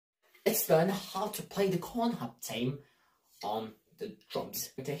explain how to play the CornHub theme on the drums.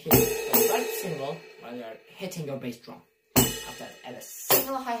 You're going to hit the right single while you're hitting your bass drum. After that, add a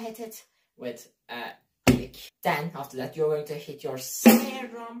single hi-hat hit with a kick. Then after that, you're going to hit your snare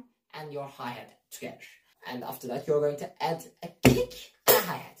drum and your hi-hat together. And after that, you're going to add a kick and a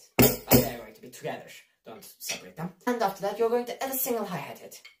hi-hat. But they're going to be together. Don't separate them. And after that, you're going to add a single hi-hat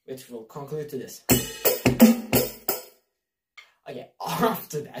hit, which will conclude to this. Okay,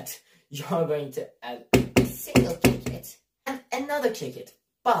 after that, you're going to add a single kick hit and another kick hit.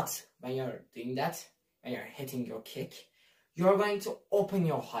 But when you're doing that, when you're hitting your kick, you're going to open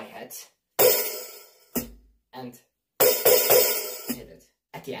your hi-hat and hit it.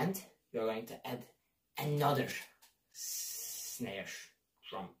 At the end, you're going to add another snare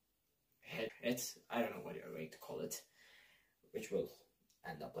drum hit. I don't know what you're going to call it, which will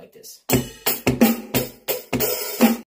end up like this.